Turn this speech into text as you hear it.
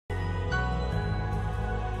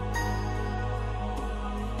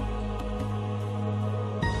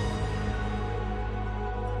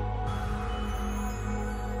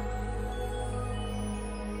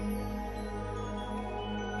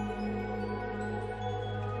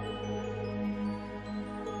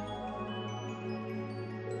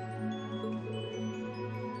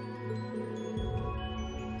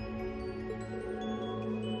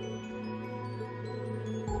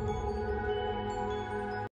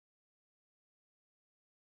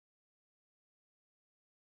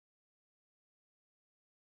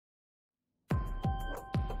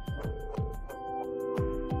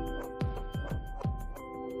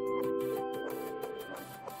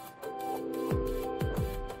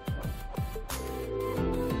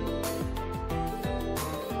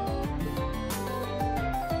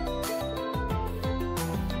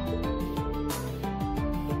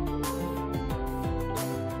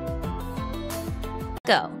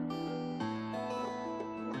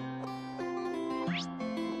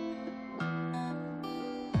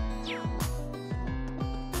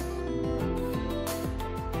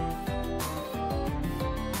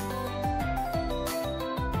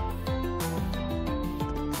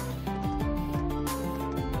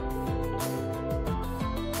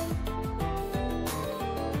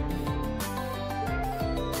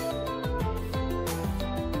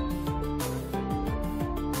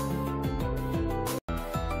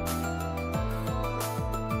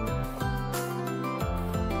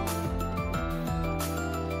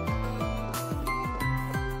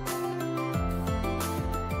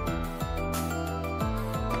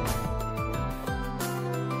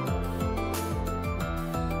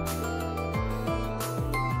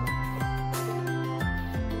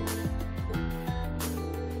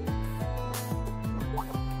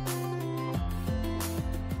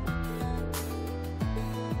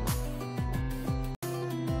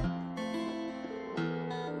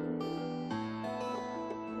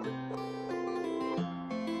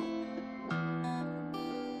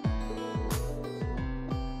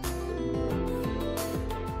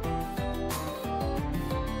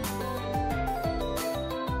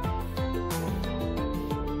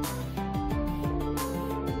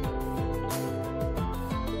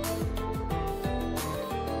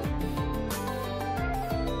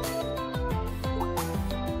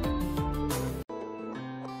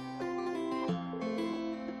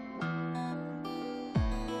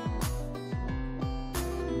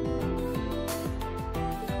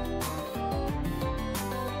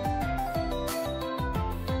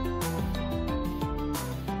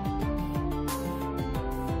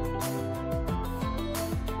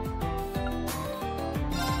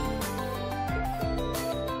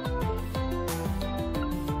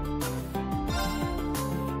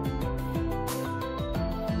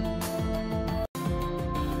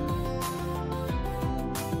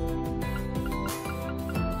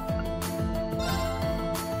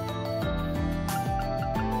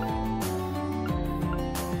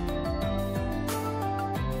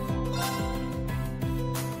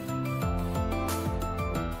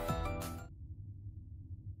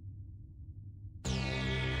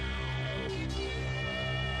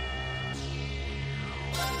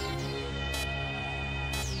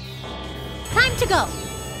go.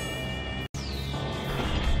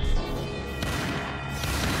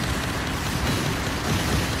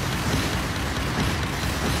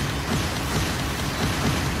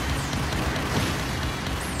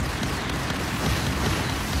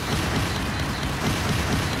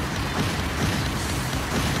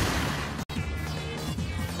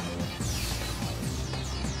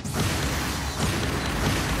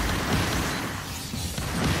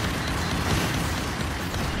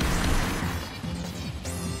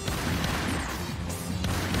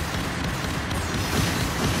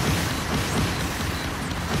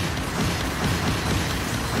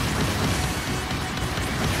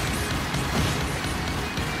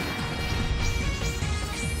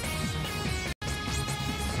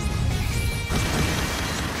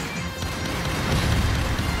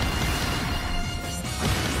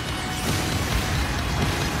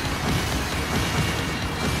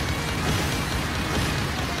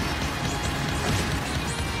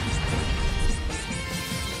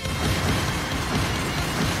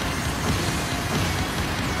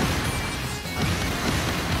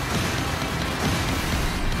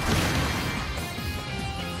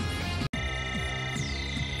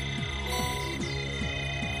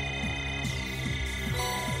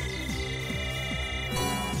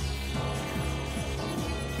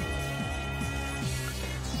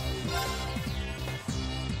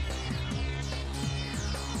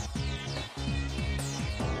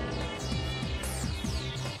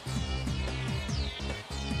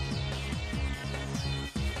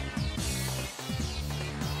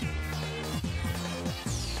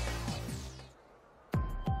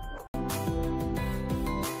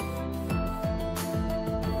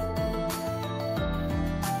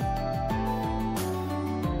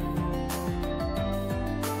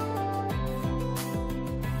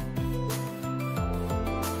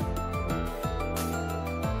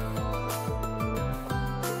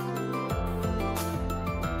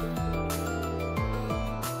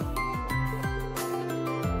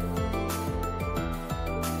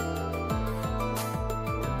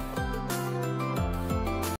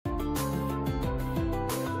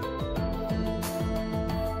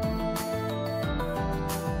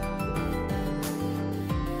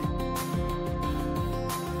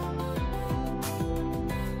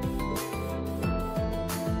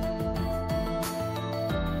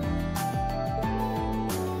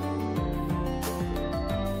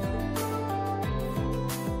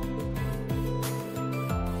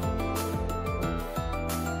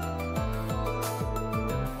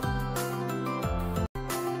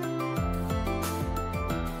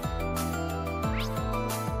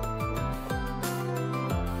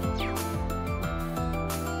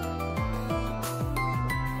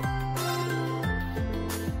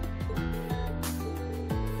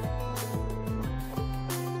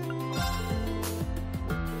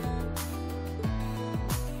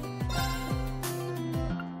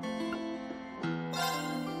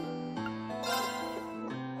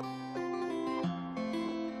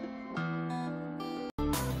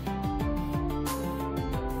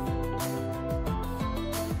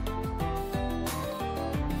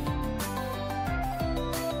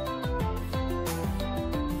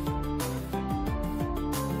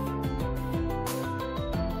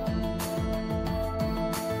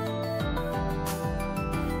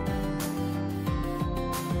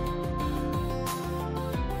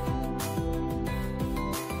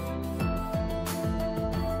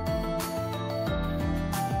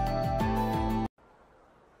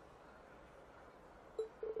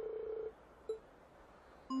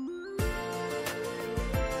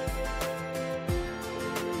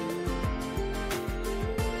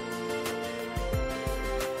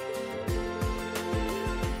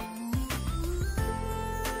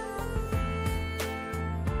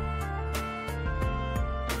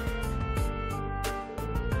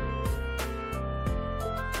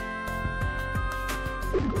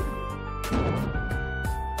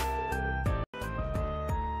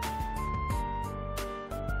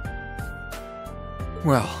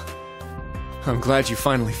 Well, I'm glad you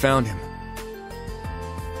finally found him.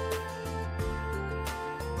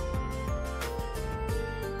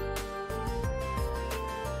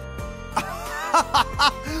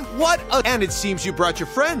 What a... And it seems you brought your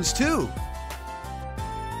friends, too.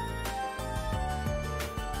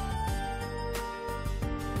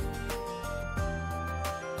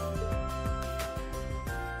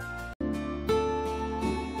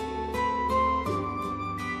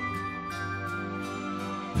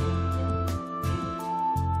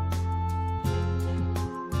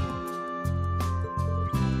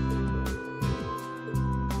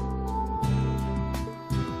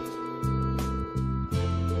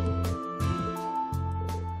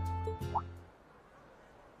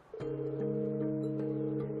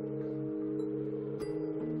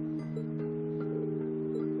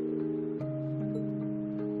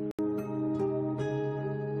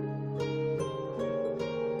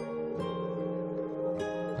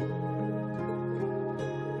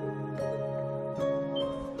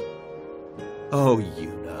 Oh,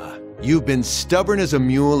 Yuna, you've been stubborn as a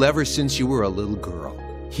mule ever since you were a little girl.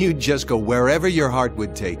 You'd just go wherever your heart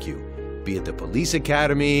would take you, be it the police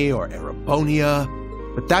academy or Erebonia.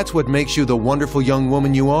 But that's what makes you the wonderful young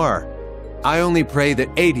woman you are. I only pray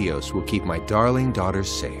that Adios will keep my darling daughter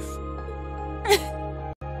safe.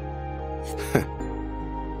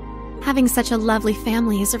 Having such a lovely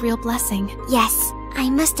family is a real blessing. Yes, I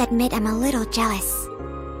must admit I'm a little jealous.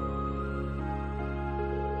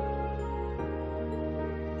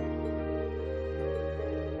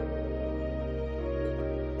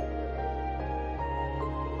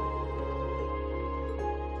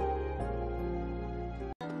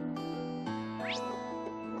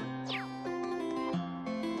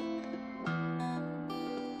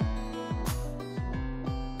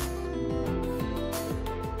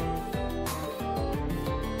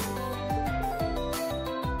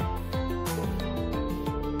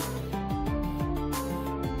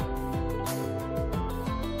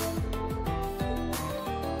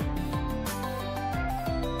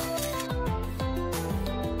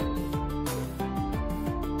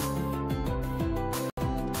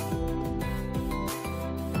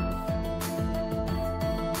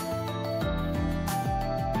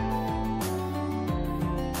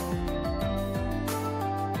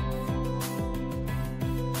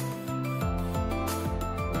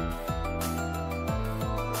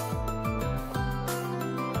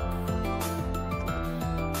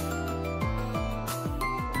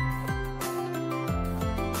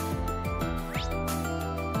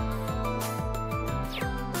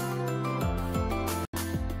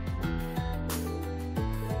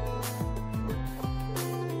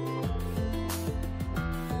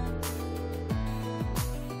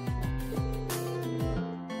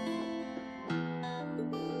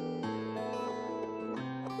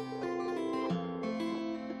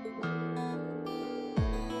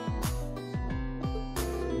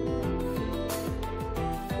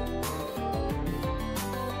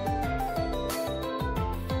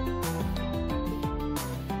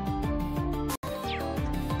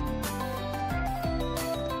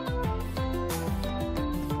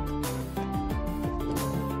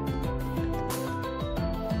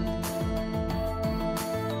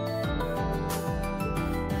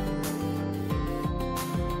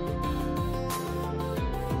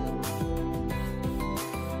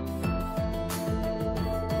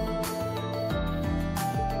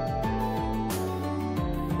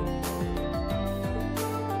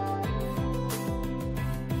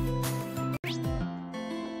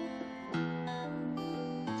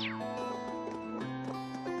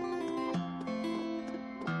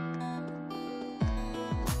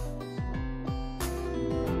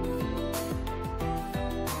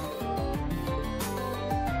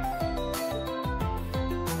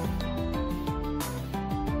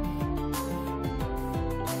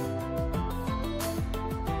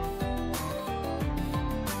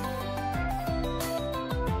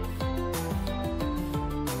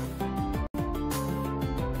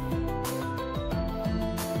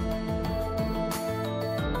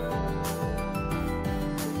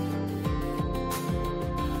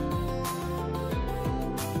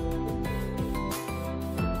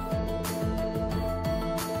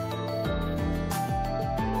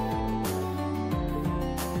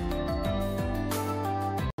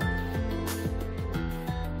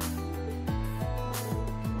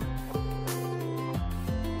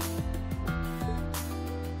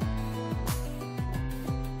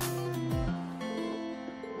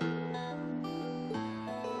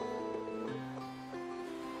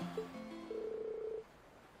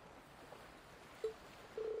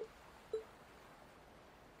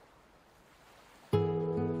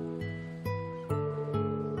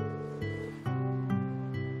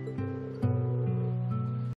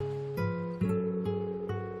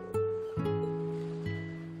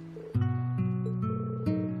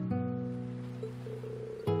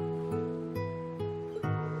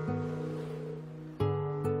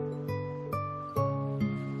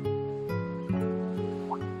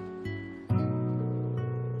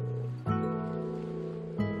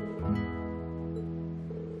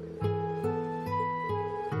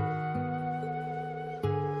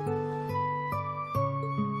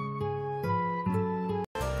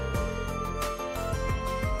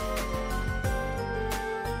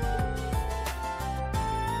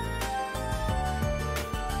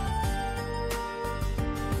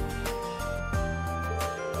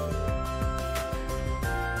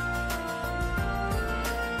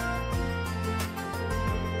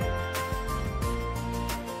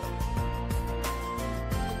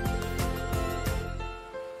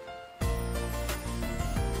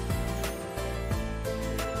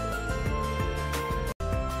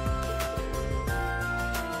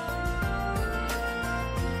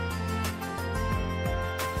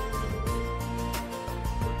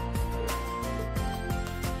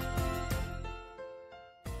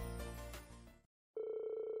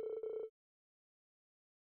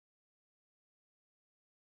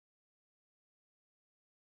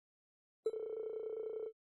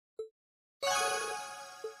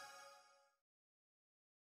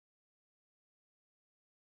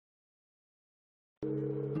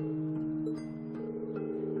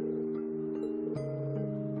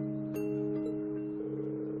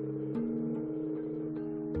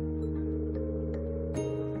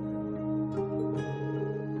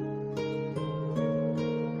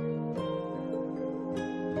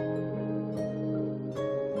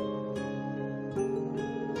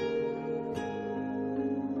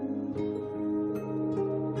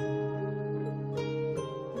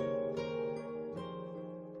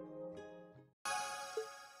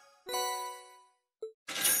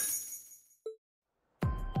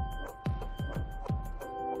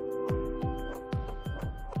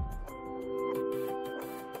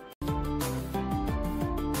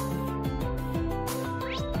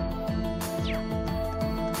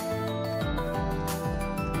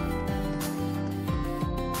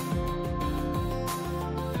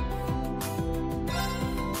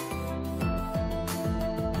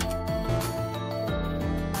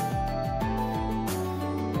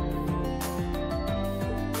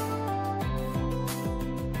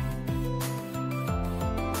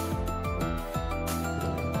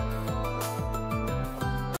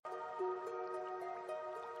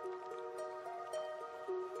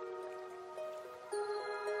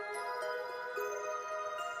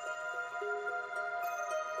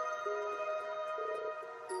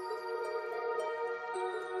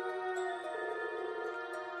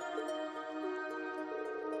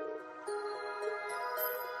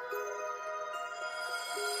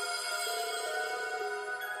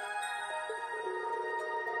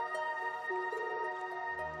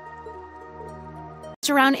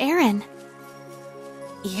 Around Aaron.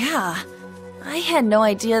 Yeah, I had no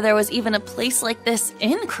idea there was even a place like this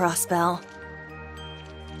in Crossbell.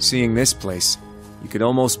 Seeing this place, you could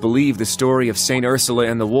almost believe the story of Saint Ursula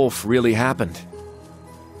and the wolf really happened.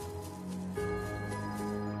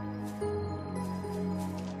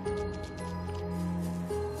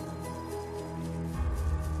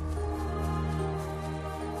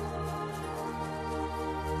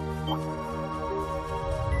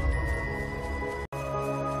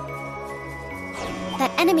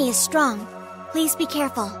 That enemy is strong. Please be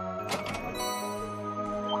careful.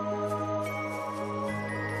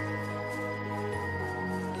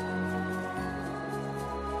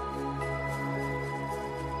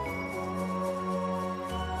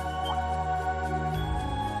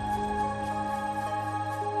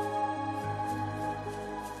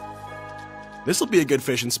 This'll be a good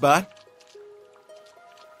fishing spot.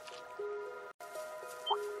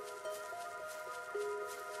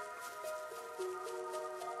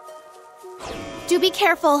 Do be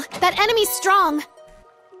careful. That enemy's strong.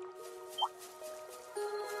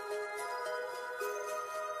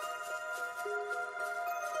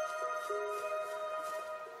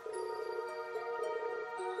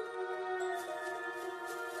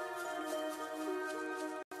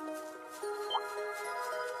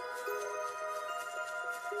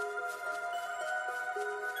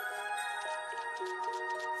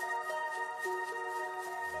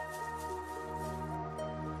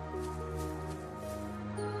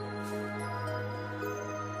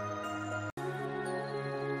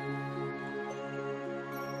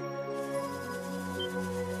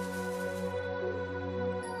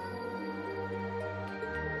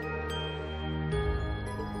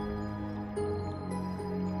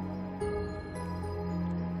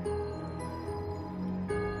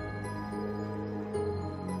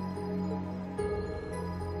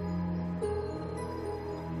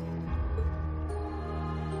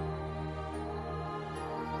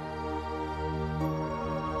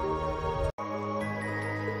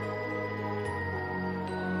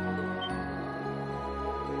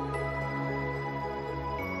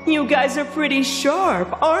 You guys are pretty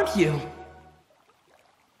sharp, aren't you?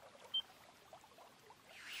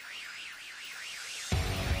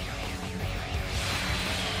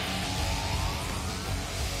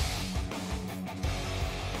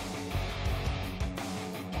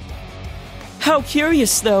 How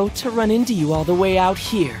curious, though, to run into you all the way out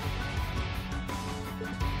here.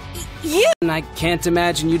 And I can't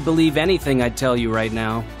imagine you'd believe anything I'd tell you right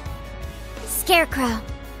now. Scarecrow.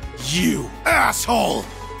 You asshole!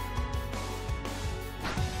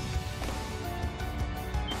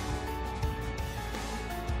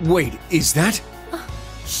 Wait, is that?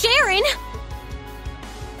 Sharon!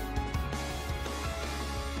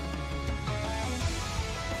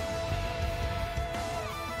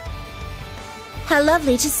 How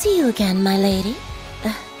lovely to see you again, my lady.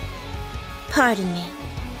 Pardon me.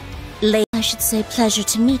 I should say pleasure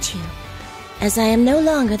to meet you, as I am no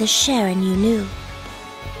longer the Sharon you knew.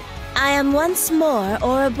 I am once more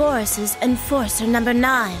Ouroboros' Enforcer number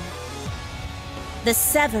 9. The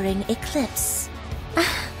Severing Eclipse.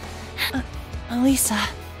 Elisa.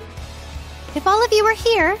 If all of you are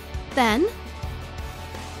here, then...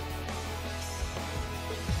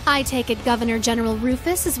 I take it Governor General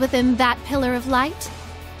Rufus is within that pillar of light?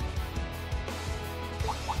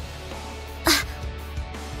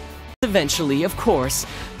 Eventually, of course,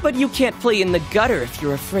 but you can't play in the gutter if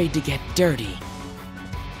you're afraid to get dirty.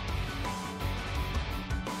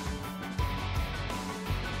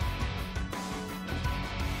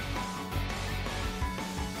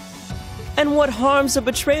 And what harm's a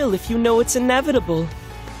betrayal if you know it's inevitable?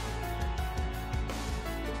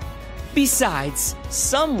 Besides,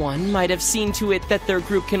 someone might have seen to it that their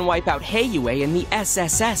group can wipe out Heiyue and the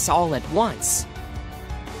SSS all at once.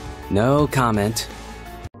 No comment.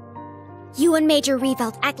 You and Major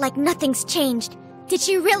Revelt act like nothing's changed. Did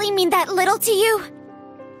she really mean that little to you?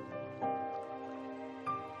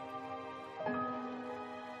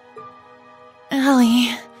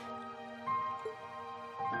 Ellie.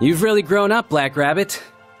 You've really grown up, Black Rabbit.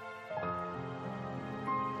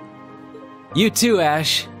 You too,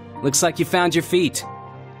 Ash. Looks like you found your feet.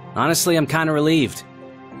 Honestly, I'm kinda relieved.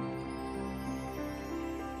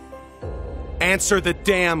 Answer the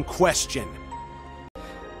damn question.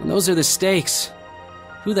 And those are the stakes.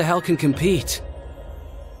 Who the hell can compete?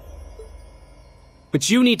 But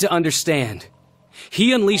you need to understand.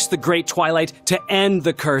 He unleashed the Great Twilight to end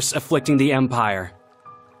the curse afflicting the Empire.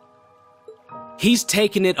 He's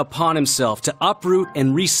taken it upon himself to uproot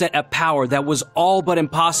and reset a power that was all but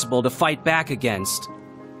impossible to fight back against.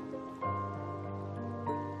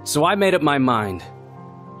 So I made up my mind.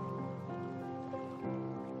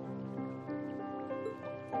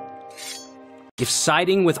 If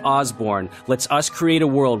siding with Osborn lets us create a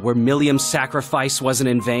world where Millium's sacrifice wasn't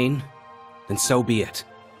in vain, then so be it.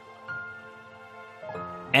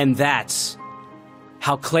 And that's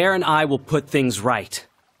how Claire and I will put things right.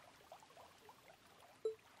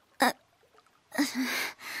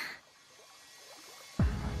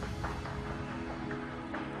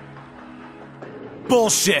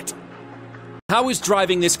 Bullshit! How is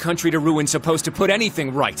driving this country to ruin supposed to put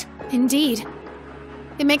anything right? Indeed.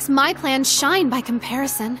 It makes my plan shine by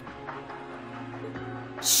comparison.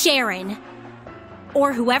 Sharon,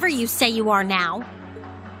 or whoever you say you are now,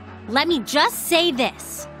 let me just say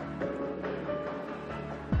this.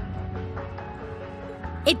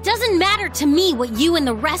 It doesn't matter to me what you and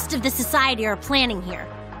the rest of the society are planning here.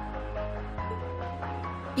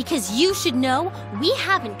 Because you should know, we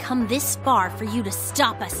haven't come this far for you to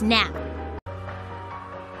stop us now.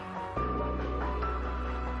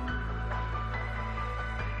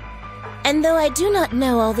 And though I do not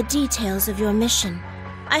know all the details of your mission,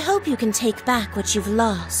 I hope you can take back what you've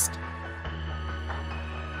lost.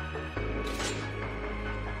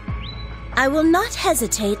 I will not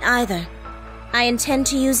hesitate either. I intend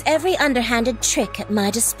to use every underhanded trick at my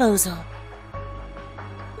disposal.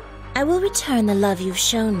 I will return the love you've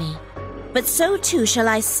shown me, but so too shall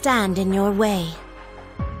I stand in your way.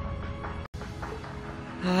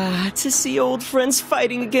 To see old friends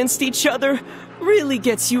fighting against each other really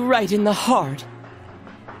gets you right in the heart.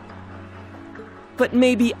 But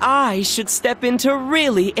maybe I should step in to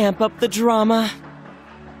really amp up the drama.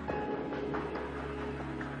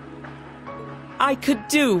 I could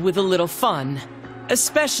do with a little fun,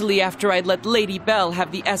 especially after I'd let Lady Belle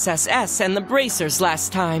have the SSS and the bracers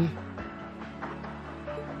last time.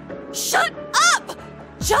 Shut up!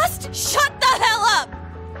 Just shut the hell up!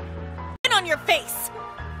 On your face!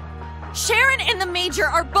 Sharon and the Major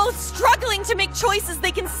are both struggling to make choices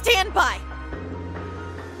they can stand by.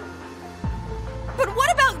 But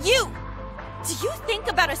what about you? Do you think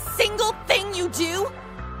about a single thing you do?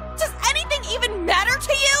 Does anything even matter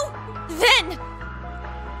to you? Then,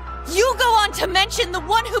 you go on to mention the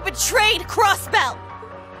one who betrayed Crossbell.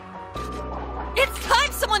 It's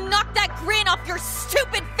time someone knocked that grin off your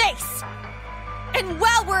stupid face. And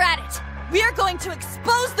while we're at it, we're going to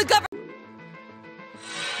expose the government.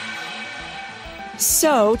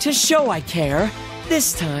 So, to show I care,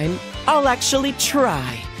 this time, I'll actually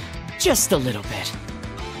try. Just a little bit.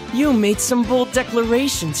 You made some bold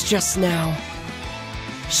declarations just now.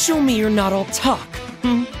 Show me you're not all talk,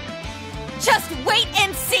 hmm? Just wait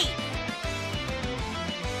and see!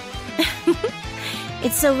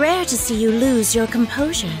 It's so rare to see you lose your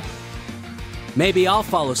composure. Maybe I'll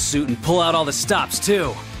follow suit and pull out all the stops,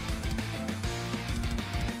 too.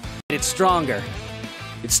 It's stronger.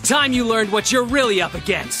 It's time you learned what you're really up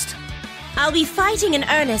against. I'll be fighting in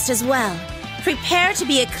earnest as well. Prepare to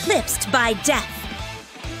be eclipsed by death.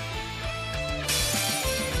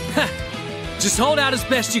 Just hold out as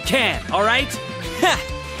best you can, alright? Ha!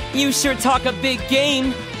 You sure talk a big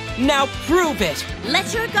game. Now prove it!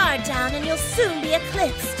 Let your guard down and you'll soon be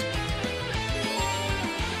eclipsed.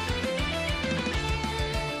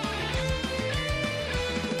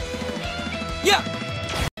 Yeah!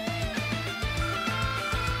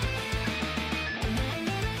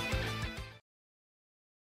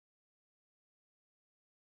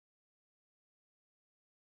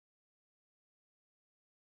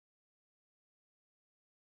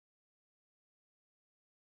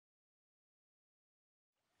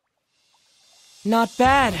 Not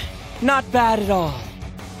bad. Not bad at all.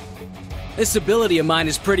 This ability of mine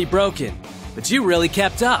is pretty broken, but you really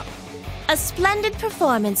kept up. A splendid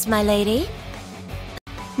performance, my lady.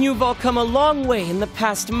 You've all come a long way in the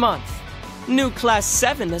past month. New Class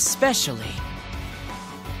 7 especially.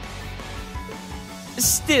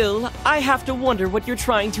 Still, I have to wonder what you're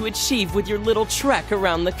trying to achieve with your little trek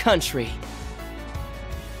around the country.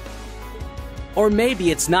 Or maybe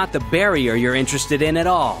it's not the barrier you're interested in at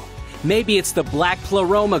all. Maybe it's the black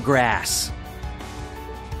pleroma grass.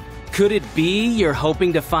 Could it be you're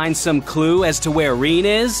hoping to find some clue as to where Rean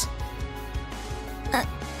is?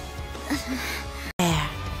 There.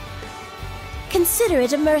 Consider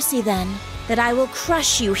it a mercy, then, that I will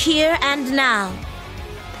crush you here and now.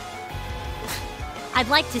 I'd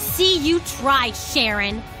like to see you try,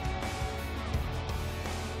 Sharon.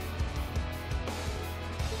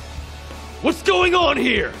 What's going on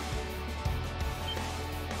here?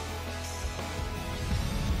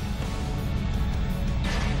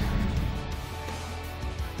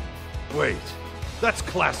 Wait, that's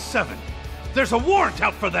Class 7. There's a warrant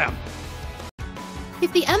out for them!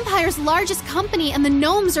 If the Empire's largest company and the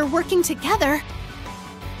gnomes are working together...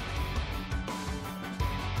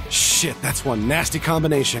 Shit, that's one nasty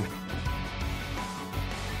combination.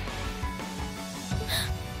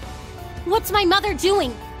 What's my mother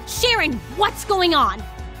doing? Sharon, what's going on?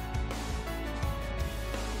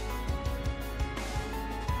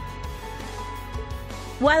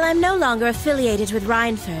 While I'm no longer affiliated with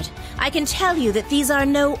Reinford, I can tell you that these are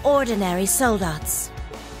no ordinary soldats.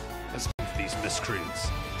 As these miscreants.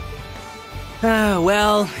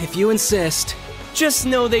 Well, if you insist. Just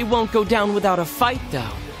know they won't go down without a fight,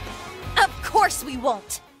 though. Of course we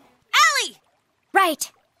won't! Allie!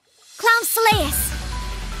 Right. Clown Slayus!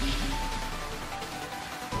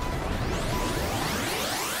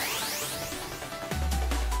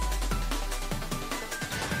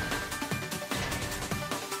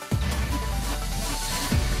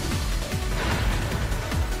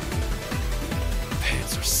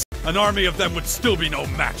 An army of them would still be no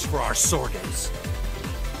match for our Sorgans.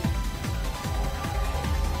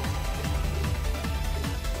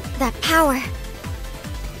 That power.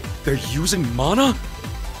 They're using mana?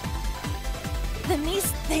 Then these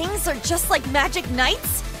things are just like magic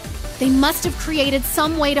knights? They must have created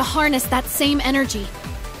some way to harness that same energy.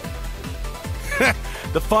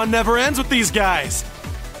 The fun never ends with these guys.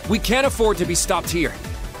 We can't afford to be stopped here.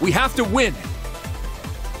 We have to win.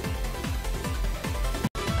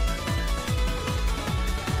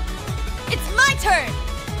 It's my turn!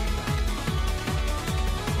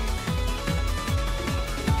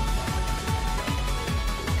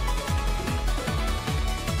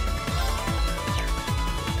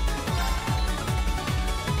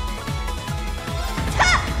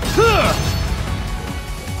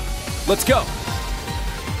 Let's go.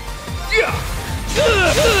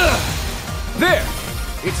 There!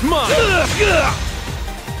 It's mine!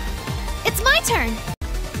 It's my turn!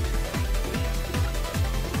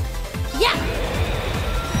 Yeah!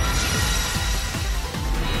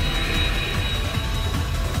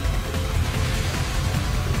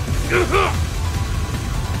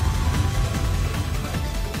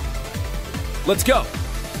 Let's go.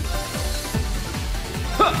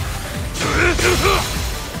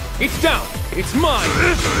 It's down. It's mine.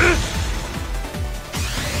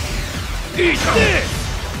 Eat this!